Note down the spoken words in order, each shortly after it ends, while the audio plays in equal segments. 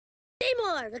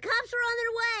Seymour, the cops are on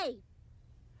their way.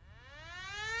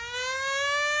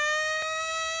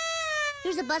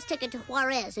 Here's a bus ticket to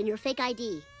Juarez and your fake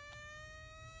ID.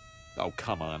 Oh,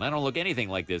 come on. I don't look anything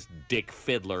like this Dick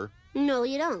Fiddler. No,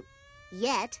 you don't.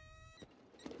 Yet.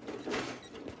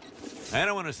 I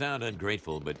don't want to sound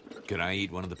ungrateful, but could I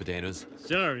eat one of the potatoes?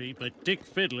 Sorry, but Dick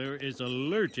Fiddler is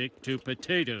allergic to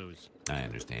potatoes. I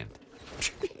understand.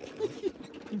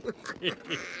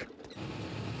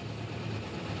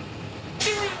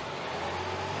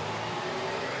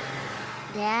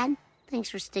 Dad, thanks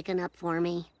for sticking up for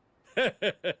me.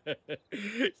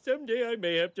 Someday I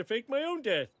may have to fake my own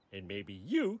death, and maybe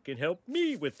you can help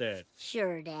me with that.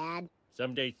 Sure, Dad.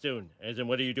 Someday soon, as in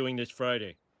what are you doing this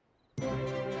Friday?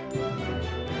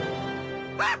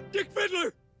 Ah, Dick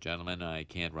Fiddler! Gentlemen, I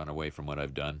can't run away from what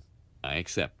I've done. I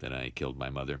accept that I killed my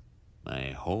mother.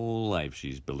 My whole life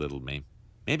she's belittled me.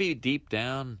 Maybe deep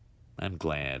down, I'm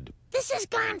glad. This has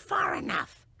gone far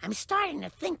enough. I'm starting to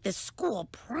think this school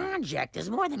project is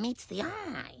more than meets the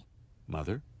eye.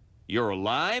 Mother? You're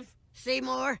alive?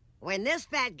 Seymour, when this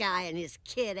fat guy and his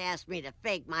kid asked me to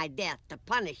fake my death to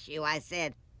punish you, I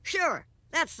said, sure,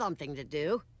 that's something to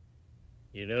do.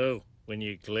 You know, when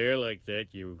you glare like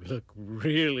that, you look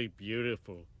really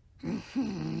beautiful.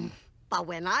 But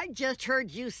when I just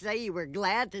heard you say you were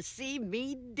glad to see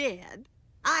me dead,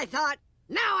 I thought,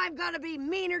 now I'm gonna be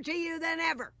meaner to you than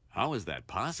ever. How is that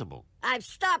possible? I've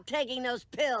stopped taking those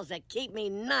pills that keep me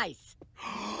nice.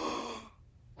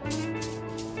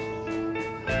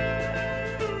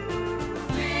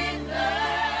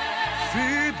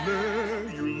 Fiddler,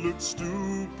 you look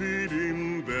stupid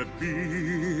in that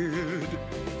beard.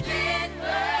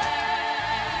 Fiddler!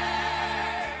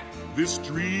 This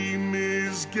dream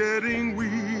is getting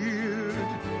weird.